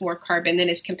 times more carbon than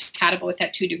is compatible with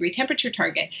that 2-degree temperature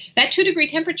target. That 2-degree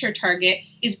temperature target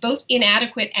is both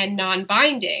inadequate and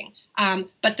non-binding.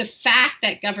 But the fact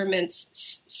that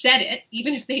governments said it,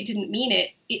 even if they didn't mean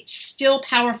it, it's still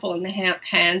powerful in the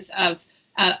hands of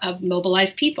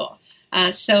mobilized people.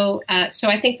 So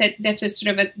I think that's a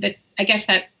sort of I guess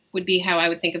that would be how I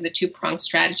would think of the two-pronged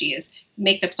strategy: is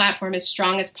make the platform as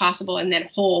strong as possible and then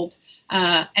hold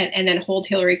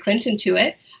Hillary Clinton to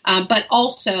it, but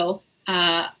also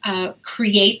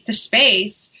create the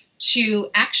space to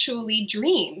actually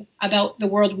dream about the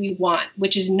world we want,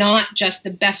 which is not just the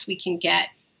best we can get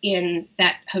in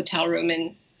that hotel room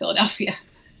in Philadelphia.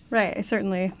 Right. I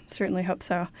certainly hope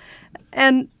so.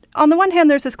 And on the one hand,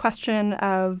 there's this question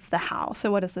of the how. So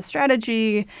what is the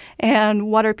strategy and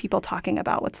what are people talking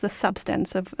about? What's the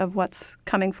substance of what's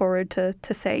coming forward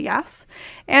to say yes?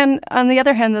 And on the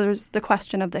other hand, there's the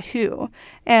question of the who.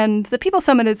 And the People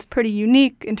Summit is pretty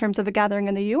unique in terms of a gathering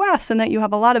in the U.S. in that you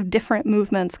have a lot of different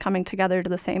movements coming together to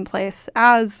the same place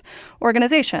as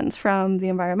organizations, from the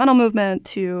environmental movement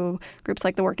to groups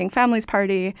like the Working Families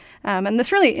Party, and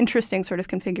this really interesting sort of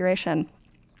configuration.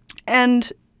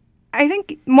 And I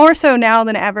think more so now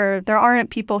than ever, there aren't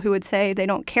people who would say they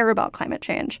don't care about climate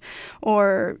change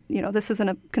or, this isn't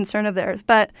a concern of theirs.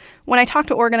 But when I talk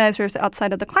to organizers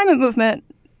outside of the climate movement,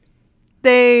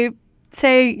 they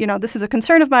say, this is a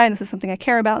concern of mine, this is something I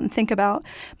care about and think about.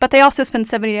 But they also spend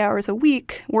 70 hours a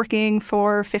week working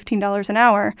for $15 an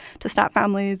hour to stop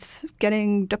families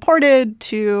getting deported,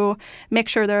 to make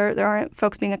sure there aren't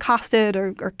folks being accosted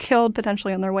or killed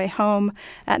potentially on their way home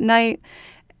at night.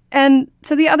 And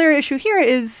so the other issue here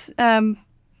is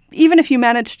even if you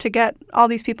manage to get all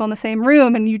these people in the same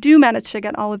room and you do manage to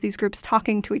get all of these groups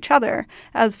talking to each other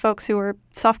as folks who are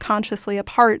self-consciously a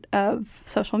part of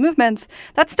social movements,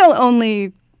 that's still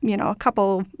only, a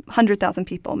couple 100,000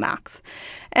 people max.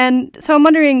 And so I'm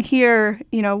wondering here,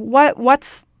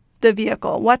 what's the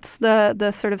vehicle? What's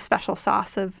the sort of special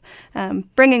sauce of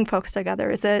bringing folks together?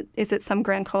 Is it some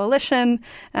grand coalition?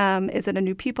 Is it a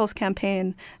new people's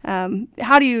campaign?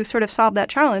 How do you sort of solve that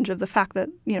challenge of the fact that,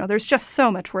 there's just so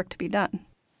much work to be done?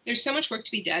 There's so much work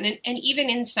to be done. And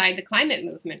even inside the climate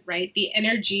movement, right? The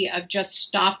energy of just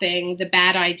stopping the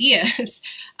bad ideas,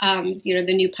 the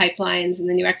new pipelines and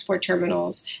the new export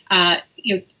terminals,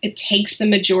 it takes the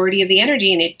majority of the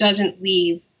energy and it doesn't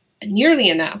leave nearly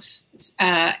enough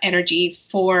energy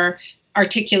for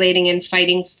articulating and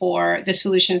fighting for the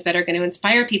solutions that are going to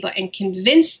inspire people and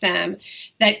convince them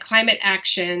that climate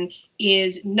action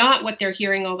is not what they're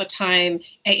hearing all the time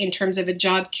in terms of a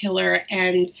job killer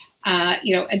and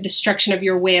a destruction of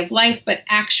your way of life, but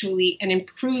actually an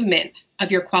improvement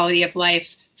of your quality of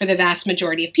life for the vast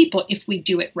majority of people if we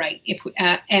do it right.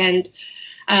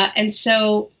 And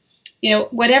so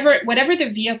whatever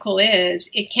the vehicle is,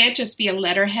 it can't just be a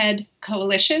letterhead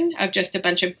coalition of just a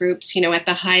bunch of groups, at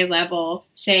the high level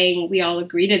saying we all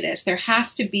agree to this. There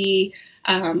has to be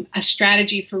a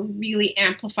strategy for really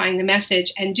amplifying the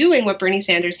message and doing what Bernie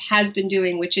Sanders has been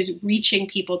doing, which is reaching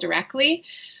people directly.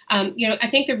 I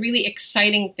think the really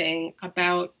exciting thing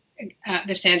about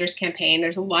the Sanders campaign,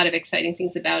 there's a lot of exciting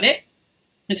things about it.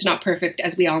 It's not perfect,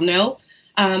 as we all know.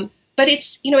 But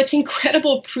it's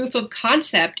incredible proof of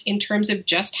concept in terms of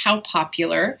just how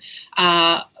popular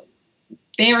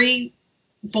very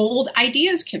bold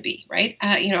ideas can be, right?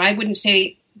 I wouldn't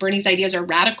say Bernie's ideas are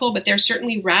radical, but they're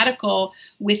certainly radical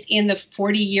within the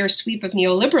 40-year sweep of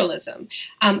neoliberalism.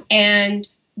 And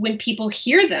when people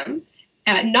hear them,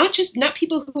 not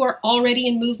people who are already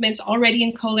in movements, already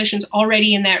in coalitions,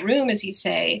 already in that room, as you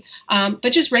say,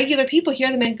 but just regular people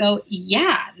hear them and go,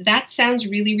 yeah, that sounds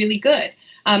really, really good.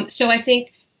 So I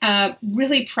think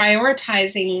really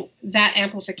prioritizing that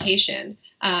amplification,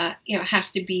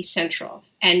 has to be central,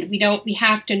 and we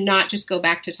have to not just go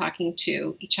back to talking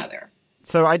to each other.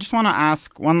 So I just want to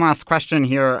ask one last question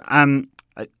here.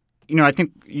 I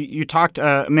think you talked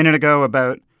a minute ago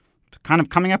about kind of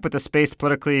coming up with a space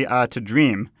politically to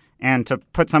dream and to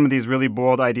put some of these really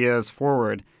bold ideas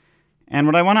forward. And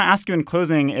what I want to ask you in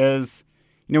closing is,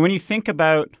 when you think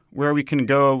about where we can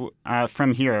go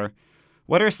from here,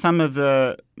 what are some of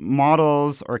the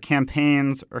models or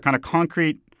campaigns or kind of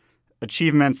concrete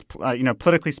achievements,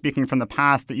 politically speaking, from the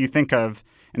past that you think of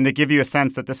and that give you a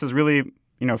sense that this is really,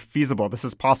 feasible, this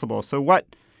is possible? So what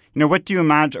do you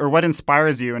imagine or what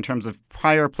inspires you in terms of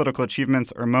prior political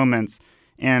achievements or moments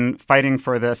in fighting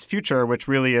for this future, which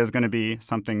really is going to be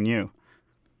something new?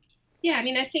 Yeah,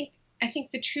 I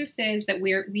think the truth is that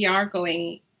we are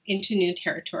going into new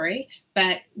territory,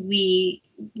 but we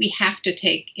have to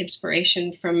take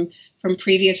inspiration from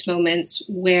previous moments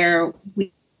where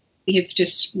we have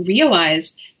just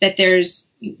realized that there's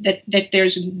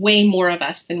way more of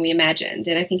us than we imagined.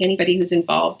 And I think anybody who's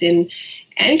involved in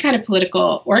any kind of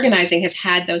political organizing has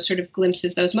had those sort of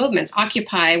glimpses, those moments.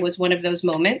 Occupy was one of those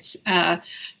moments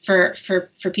for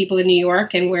people in New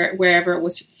York and wherever it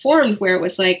was formed, where it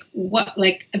was like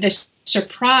the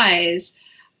surprise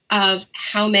of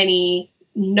how many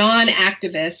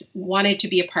non-activists wanted to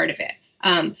be a part of it.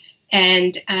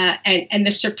 And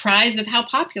the surprise of how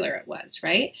popular it was,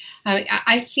 right?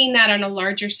 I've seen that on a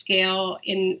larger scale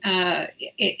in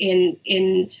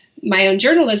my own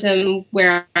journalism,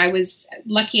 where I was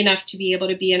lucky enough to be able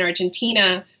to be in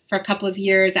Argentina for a couple of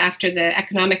years after the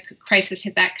economic crisis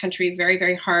hit that country very,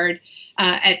 very hard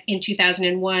in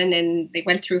 2001, and they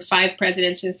went through 5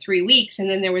 presidents in 3 weeks, and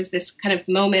then there was this kind of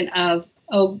moment of,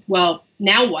 oh, well,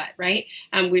 now what, right?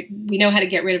 We know how to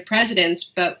get rid of presidents,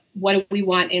 but what do we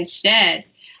want instead?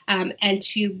 And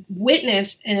to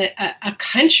witness a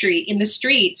country in the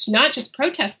streets, not just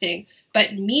protesting,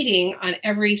 but meeting on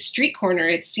every street corner,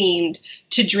 it seemed,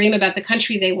 to dream about the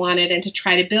country they wanted and to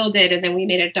try to build it. And then we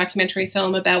made a documentary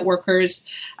film about workers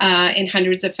in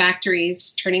hundreds of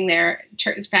factories, turning their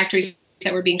factories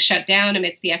that were being shut down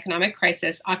amidst the economic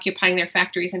crisis, occupying their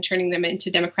factories and turning them into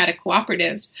democratic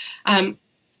cooperatives.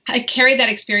 I carried that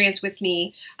experience with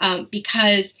me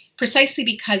precisely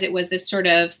because it was this sort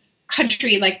of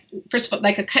country, like, first of all,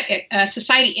 like a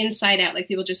society inside out, like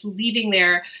people just leaving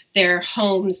their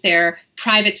homes, their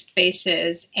private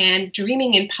spaces, and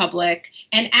dreaming in public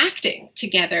and acting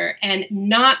together, and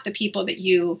not the people that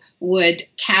you would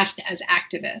cast as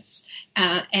activists,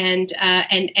 and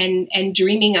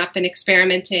dreaming up and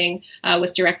experimenting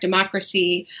with direct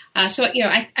democracy. So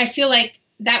I feel like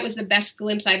that was the best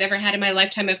glimpse I've ever had in my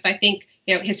lifetime. If I think,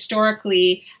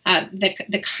 historically,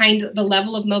 the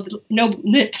level of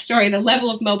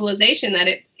mobilization that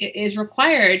it is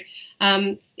required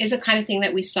is the kind of thing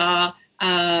that we saw,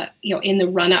 in the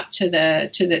run up to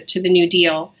the New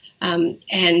Deal, and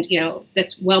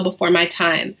that's well before my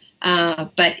time.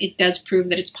 But it does prove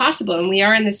that it's possible, and we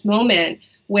are in this moment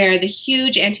where the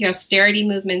huge anti-austerity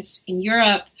movements in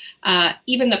Europe,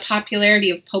 even the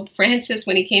popularity of Pope Francis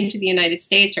when he came to the United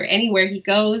States or anywhere he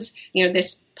goes,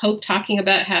 this Pope talking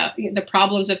about how the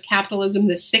problems of capitalism,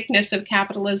 the sickness of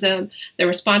capitalism, the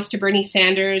response to Bernie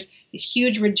Sanders, the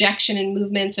huge rejection and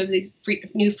movements of the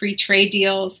new free trade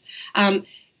deals.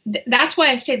 That's why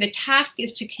I say the task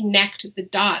is to connect the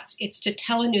dots. It's to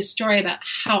tell a new story about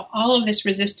how all of this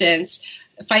resistance,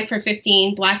 Fight for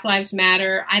 15, Black Lives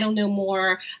Matter, I don't know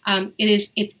more.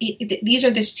 These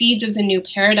are the seeds of the new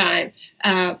paradigm.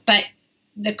 But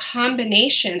the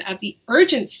combination of the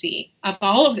urgency of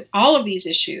all of these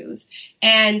issues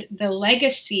and the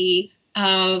legacy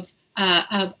of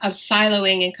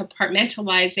siloing and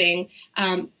compartmentalizing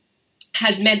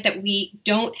has meant that we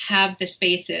don't have the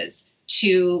spaces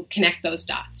to connect those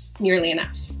dots nearly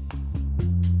enough.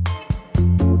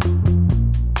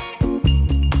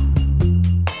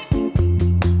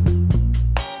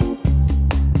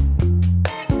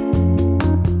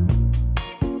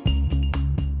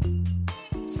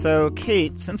 So,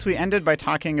 Kate, since we ended by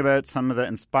talking about some of the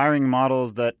inspiring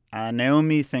models that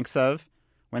Naomi thinks of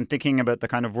when thinking about the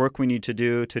kind of work we need to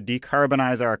do to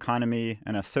decarbonize our economy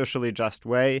in a socially just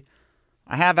way,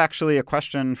 I have actually a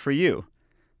question for you.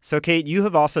 So, Kate, you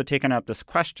have also taken up this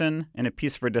question in a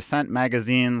piece for Dissent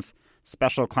magazine's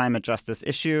special climate justice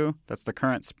issue. That's the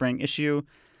current spring issue.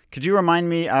 Could you remind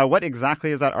me what exactly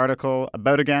is that article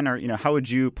about again, or how would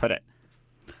you put it?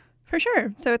 For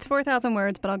sure. So it's 4,000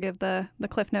 words, but I'll give the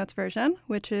Cliff Notes version,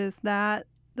 which is that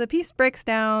the piece breaks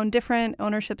down different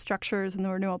ownership structures in the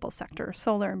renewable sector,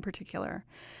 solar in particular.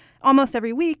 Almost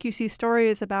every week, you see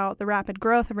stories about the rapid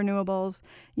growth of renewables,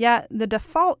 yet the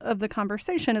default of the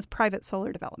conversation is private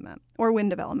solar development, or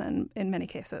wind development in many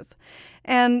cases.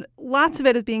 And lots of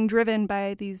it is being driven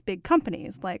by these big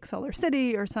companies like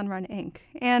SolarCity or Sunrun Inc.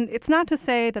 And it's not to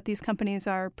say that these companies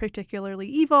are particularly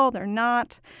evil. They're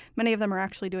not. Many of them are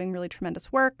actually doing really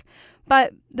tremendous work.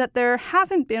 But that there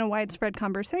hasn't been a widespread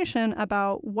conversation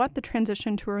about what the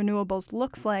transition to renewables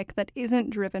looks like that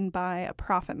isn't driven by a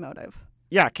profit motive.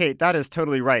 Yeah, Kate, that is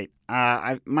totally right.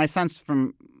 My sense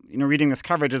from reading this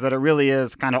coverage is that it really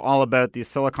is kind of all about these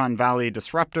Silicon Valley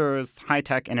disruptors,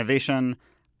 high-tech innovation.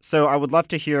 So I would love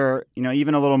to hear,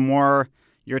 even a little more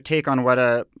your take on what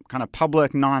a kind of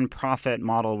public nonprofit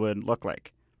model would look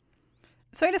like.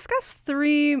 So I discussed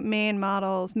 3 main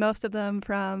models, most of them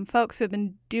from folks who have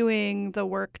been doing the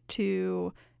work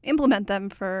to implement them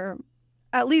for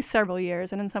at least several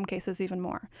years, and in some cases even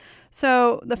more.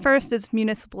 So the first is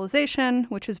municipalization,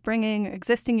 which is bringing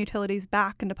existing utilities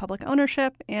back into public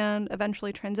ownership and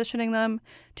eventually transitioning them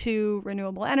to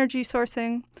renewable energy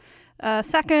sourcing.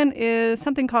 Second is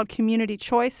something called community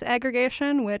choice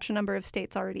aggregation, which a number of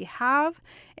states already have.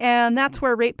 And that's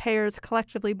where ratepayers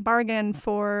collectively bargain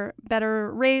for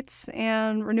better rates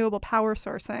and renewable power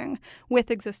sourcing with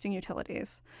existing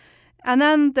utilities. And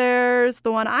then there's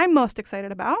the one I'm most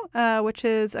excited about, which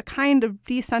is a kind of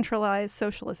decentralized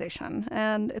socialization.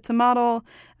 And it's a model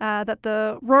that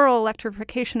the Rural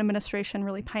Electrification Administration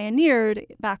really pioneered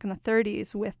back in the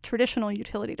 30s with traditional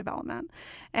utility development.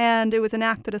 And it was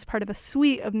enacted as part of a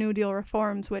suite of New Deal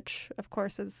reforms, which, of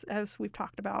course, as we've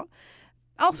talked about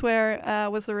elsewhere,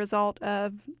 was the result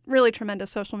of really tremendous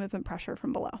social movement pressure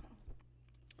from below.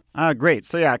 Great.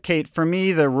 So yeah, Kate, for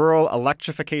me, the Rural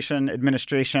Electrification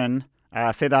Administration,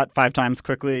 say that 5 times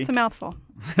quickly. It's a mouthful.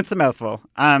 It's a mouthful.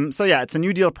 So yeah, it's a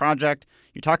New Deal project.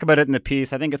 You talk about it in the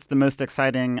piece. I think it's the most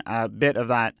exciting bit of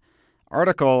that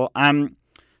article.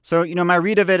 So, my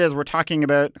read of it is we're talking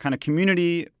about kind of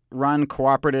community-run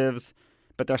cooperatives,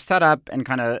 but they're set up and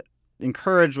kind of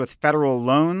encouraged with federal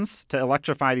loans to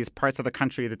electrify these parts of the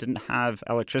country that didn't have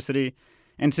electricity.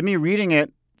 And to me, reading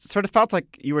it sort of felt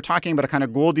like you were talking about a kind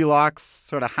of Goldilocks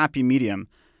sort of happy medium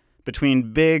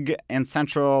between big and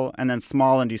central and then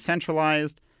small and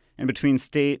decentralized and between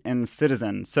state and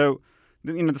citizen. So,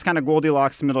 this kind of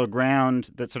Goldilocks middle ground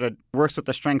that sort of works with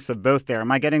the strengths of both there.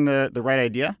 Am I getting the right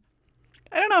idea?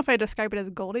 I don't know if I describe it as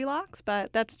Goldilocks,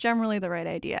 but that's generally the right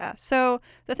idea. So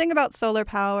the thing about solar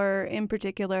power in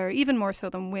particular, even more so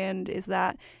than wind, is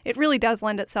that it really does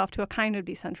lend itself to a kind of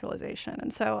decentralization.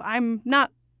 And so I'm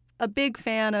not a big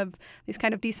fan of these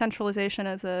kind of decentralization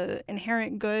as a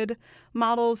inherent good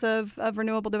models of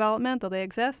renewable development, though they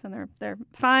exist and they're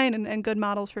fine and good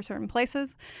models for certain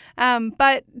places.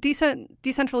 But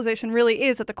decentralization really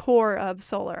is at the core of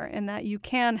solar, in that you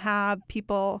can have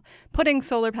people putting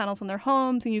solar panels on their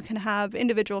homes and you can have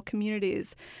individual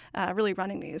communities really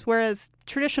running these. Whereas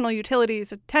traditional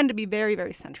utilities tend to be very,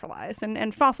 very centralized,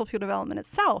 and fossil fuel development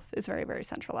itself is very, very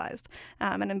centralized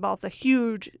and involves a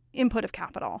huge input of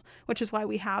capital, which is why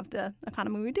we have the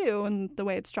economy we do and the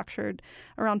way it's structured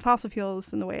around fossil fuels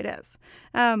and the way it is.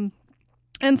 And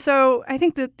so I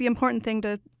think that the important thing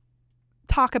to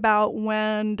talk about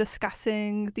when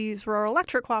discussing these rural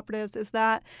electric cooperatives is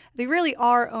that they really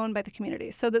are owned by the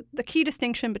community. So the key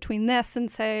distinction between this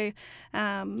and, say...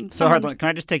 Harlan, can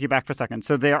I just take you back for a second?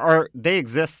 So they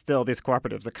exist still, these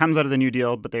cooperatives. It comes out of the New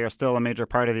Deal, but they are still a major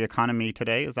part of the economy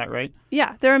today. Is that right?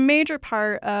 Yeah, they're a major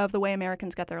part of the way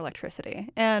Americans get their electricity.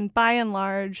 And by and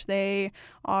large, they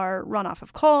are run off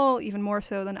of coal, even more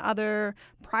so than other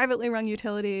privately run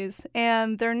utilities.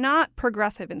 And they're not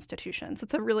progressive institutions.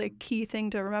 It's a really key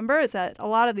thing to remember, is that a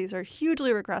lot of these are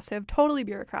hugely regressive, totally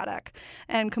bureaucratic,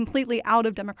 and completely out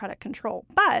of democratic control.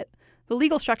 But the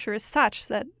legal structure is such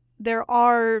that there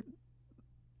are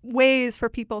ways for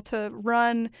people to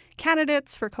run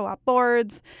candidates for co-op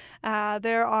boards.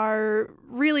 There are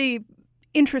really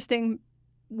interesting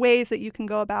ways that you can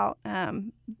go about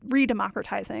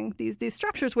re-democratizing these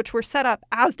structures, which were set up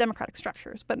as democratic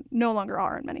structures, but no longer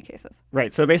are in many cases.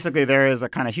 Right. So basically there is a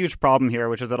kind of huge problem here,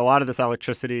 which is that a lot of this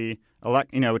electricity,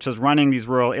 which is running these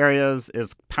rural areas,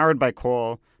 is powered by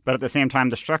coal. But at the same time,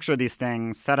 the structure of these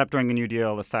things set up during the New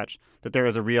Deal is such that there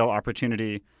is a real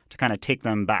opportunity to kind of take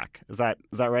them back. Is that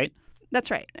right? That's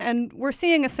right. And we're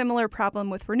seeing a similar problem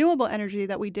with renewable energy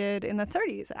that we did in the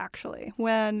 30s, actually,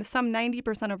 when some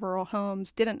 90% of rural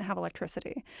homes didn't have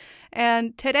electricity.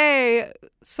 And today,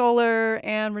 solar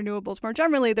and renewables more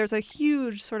generally, there's a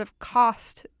huge sort of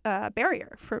cost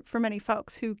barrier for many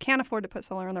folks who can't afford to put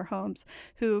solar in their homes,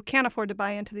 who can't afford to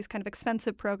buy into these kind of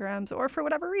expensive programs, or for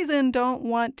whatever reason don't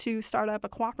want to start up a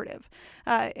cooperative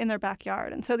in their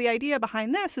backyard. And so the idea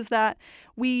behind this is that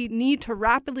we need to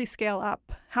rapidly scale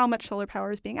up how much solar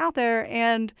power is being out there.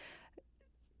 And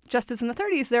just as in the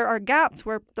 30s, there are gaps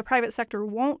where the private sector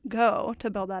won't go to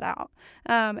build that out.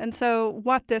 And so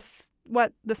what this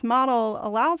model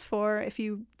allows for, if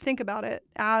you think about it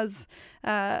as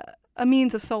a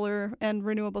means of solar and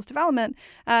renewables development,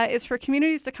 is for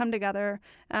communities to come together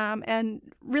and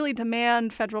really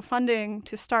demand federal funding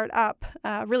to start up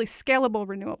really scalable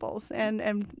renewables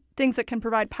and things that can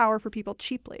provide power for people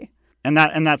cheaply. And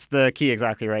that's the key,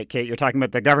 exactly right, Kate. You're talking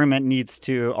about the government needs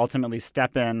to ultimately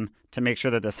step in to make sure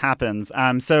that this happens.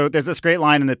 So there's this great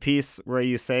line in the piece where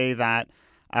you say that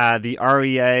the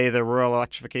REA, the Rural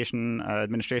Electrification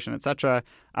Administration, et cetera,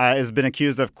 has been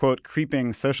accused of, quote,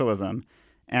 creeping socialism.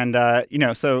 And,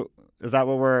 so is that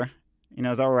what we're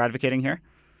advocating here?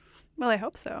 Well, I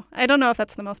hope so. I don't know if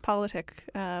that's the most politic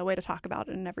way to talk about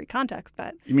it in every context,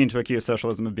 but... You mean to accuse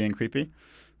socialism of being creepy?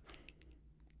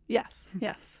 Yes.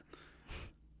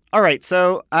 All right.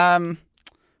 So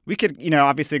we could,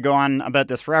 obviously go on about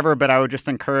this forever, but I would just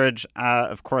encourage,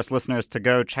 of course, listeners to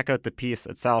go check out the piece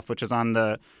itself, which is on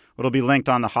what'll be linked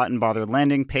on the Hot and Bothered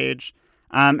landing page.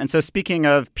 And so speaking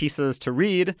of pieces to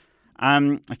read,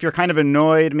 if you're kind of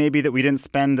annoyed maybe that we didn't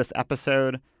spend this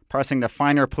episode parsing the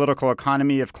finer political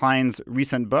economy of Klein's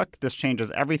recent book, This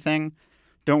Changes Everything.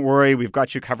 Don't worry, we've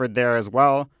got you covered there as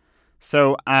well.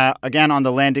 So again, on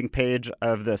the landing page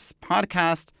of this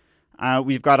podcast,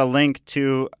 we've got a link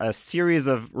to a series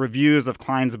of reviews of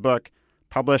Klein's book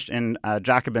published in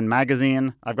Jacobin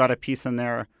magazine. I've got a piece in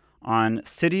there on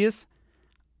cities.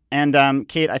 And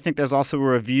Kate, I think there's also a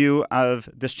review of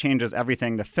This Changes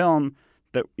Everything, the film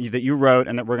that you wrote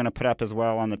and that we're going to put up as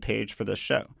well on the page for this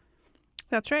show.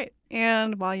 That's right.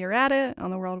 And while you're at it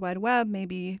on the World Wide Web,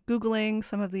 maybe Googling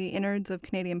some of the innards of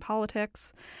Canadian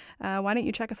politics, why don't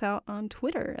you check us out on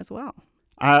Twitter as well?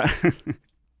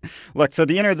 Look, so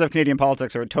the innards of Canadian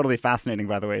politics are totally fascinating,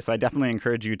 by the way, so I definitely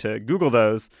encourage you to Google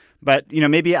those. But,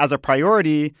 maybe as a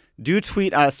priority, do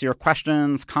tweet us your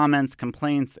questions, comments,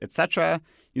 complaints, etc.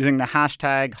 using the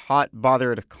hashtag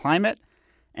 #HotBotheredClimate.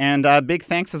 And big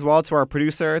thanks as well to our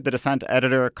producer, the Dissent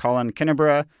editor, Colin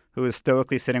Kinneborough, who is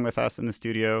stoically sitting with us in the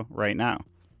studio right now.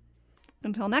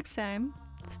 Until next time,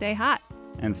 stay hot.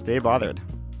 And stay bothered.